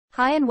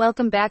Hi and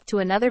welcome back to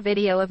another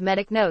video of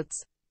Medic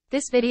Notes.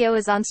 This video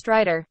is on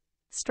stridor.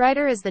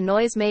 Stridor is the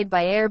noise made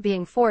by air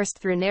being forced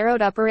through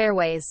narrowed upper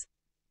airways.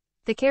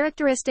 The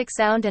characteristic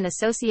sound and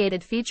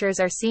associated features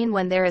are seen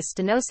when there is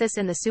stenosis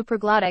in the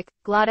supraglottic,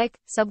 glottic,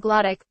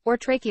 subglottic, or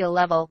tracheal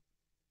level.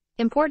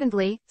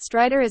 Importantly,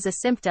 stridor is a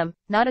symptom,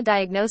 not a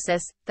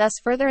diagnosis, thus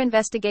further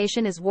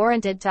investigation is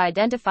warranted to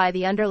identify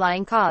the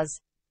underlying cause.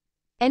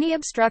 Any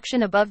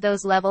obstruction above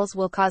those levels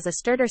will cause a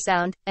stridor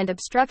sound, and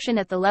obstruction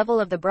at the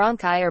level of the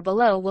bronchi or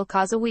below will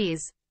cause a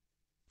wheeze.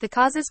 The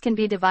causes can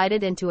be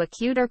divided into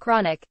acute or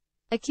chronic.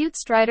 Acute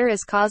stridor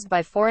is caused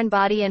by foreign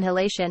body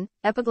inhalation,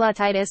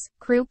 epiglottitis,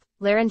 croup,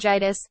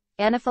 laryngitis,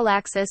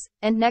 anaphylaxis,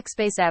 and neck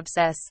space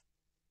abscess.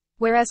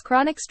 Whereas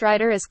chronic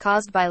stridor is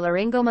caused by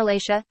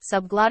laryngomalacia,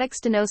 subglottic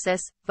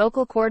stenosis,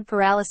 vocal cord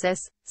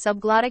paralysis,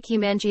 subglottic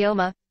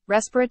hemangioma,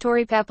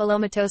 respiratory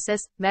papillomatosis,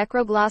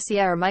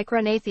 macroglossia or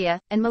micronathia,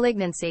 and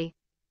malignancy.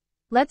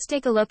 Let's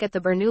take a look at the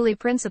Bernoulli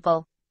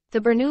principle. The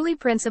Bernoulli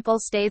principle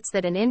states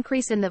that an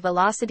increase in the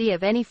velocity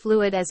of any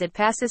fluid as it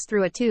passes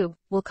through a tube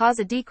will cause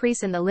a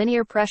decrease in the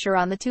linear pressure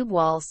on the tube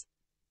walls.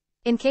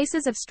 In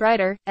cases of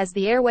stridor, as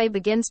the airway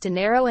begins to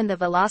narrow and the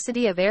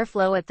velocity of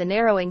airflow at the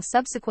narrowing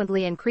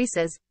subsequently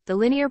increases, the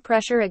linear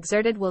pressure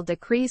exerted will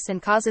decrease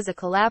and causes a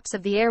collapse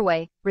of the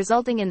airway,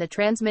 resulting in the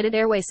transmitted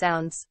airway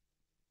sounds.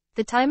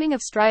 The timing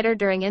of stridor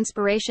during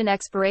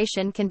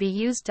inspiration-expiration can be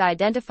used to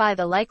identify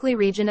the likely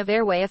region of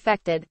airway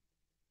affected.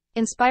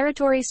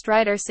 Inspiratory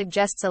stridor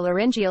suggests a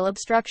laryngeal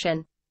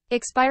obstruction.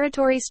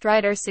 Expiratory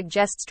stridor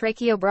suggests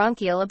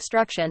tracheobronchial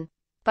obstruction.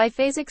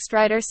 Biphasic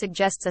stridor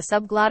suggests a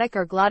subglottic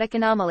or glottic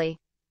anomaly.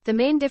 The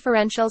main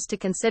differentials to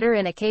consider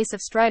in a case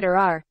of stridor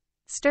are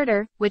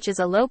stridor, which is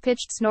a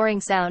low-pitched snoring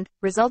sound,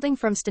 resulting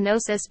from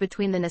stenosis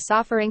between the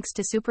nasopharynx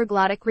to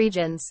supraglottic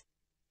regions,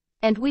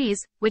 and wheeze,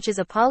 which is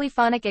a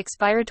polyphonic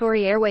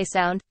expiratory airway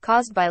sound,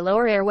 caused by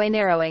lower airway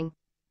narrowing.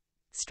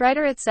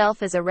 Stridor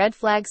itself is a red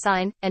flag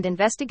sign, and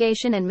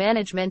investigation and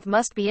management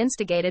must be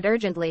instigated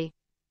urgently.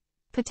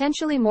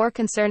 Potentially more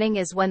concerning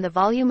is when the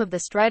volume of the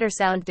stridor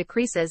sound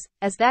decreases,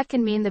 as that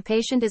can mean the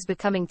patient is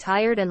becoming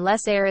tired and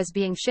less air is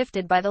being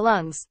shifted by the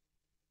lungs.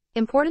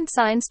 Important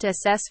signs to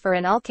assess for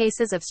in all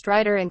cases of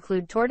stridor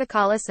include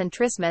torticollis and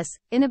trismus,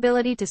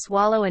 inability to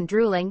swallow and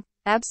drooling,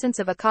 absence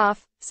of a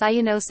cough,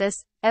 cyanosis,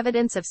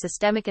 evidence of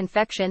systemic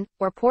infection,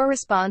 or poor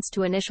response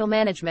to initial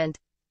management.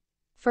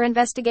 For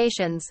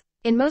investigations,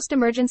 in most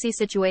emergency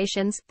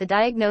situations, the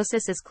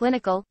diagnosis is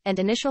clinical, and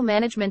initial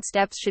management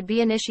steps should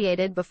be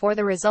initiated before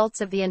the results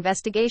of the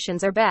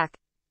investigations are back.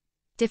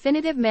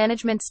 Definitive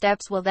management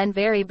steps will then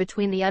vary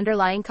between the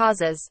underlying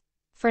causes.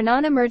 For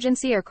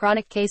non-emergency or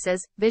chronic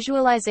cases,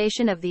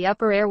 visualization of the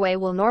upper airway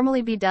will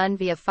normally be done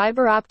via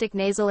fiber optic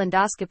nasal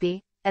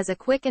endoscopy, as a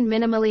quick and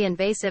minimally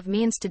invasive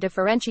means to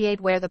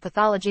differentiate where the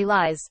pathology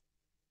lies.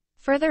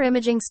 Further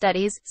imaging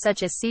studies,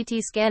 such as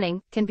CT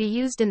scanning, can be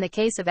used in the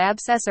case of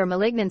abscess or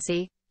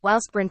malignancy,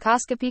 whilst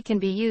bronchoscopy can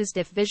be used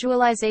if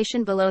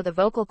visualization below the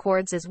vocal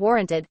cords is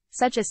warranted,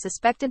 such as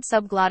suspected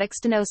subglottic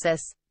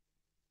stenosis.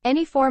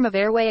 Any form of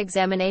airway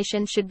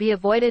examination should be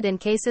avoided in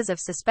cases of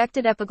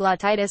suspected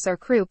epiglottitis or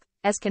croup,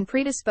 as can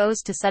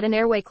predispose to sudden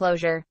airway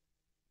closure.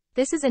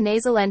 This is a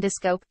nasal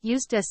endoscope,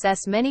 used to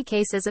assess many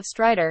cases of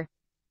stridor.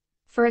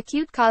 For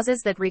acute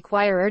causes that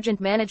require urgent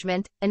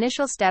management,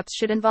 initial steps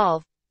should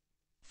involve: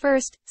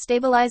 first,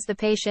 stabilize the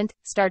patient,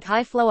 start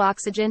high-flow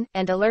oxygen,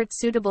 and alert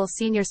suitable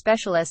senior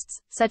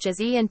specialists, such as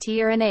ENT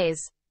or NAs.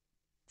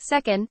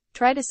 Second,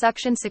 try to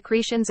suction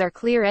secretions or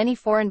clear any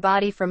foreign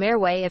body from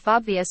airway if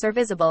obvious or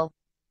visible.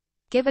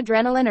 Give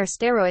adrenaline or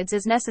steroids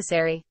as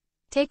necessary.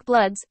 Take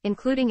bloods,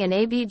 including an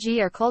ABG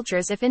or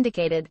cultures if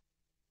indicated.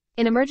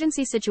 In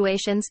emergency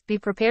situations, be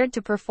prepared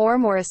to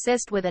perform or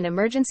assist with an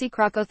emergency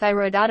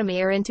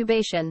crocothyroidotomy or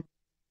intubation.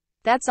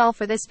 That's all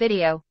for this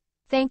video.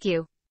 Thank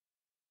you.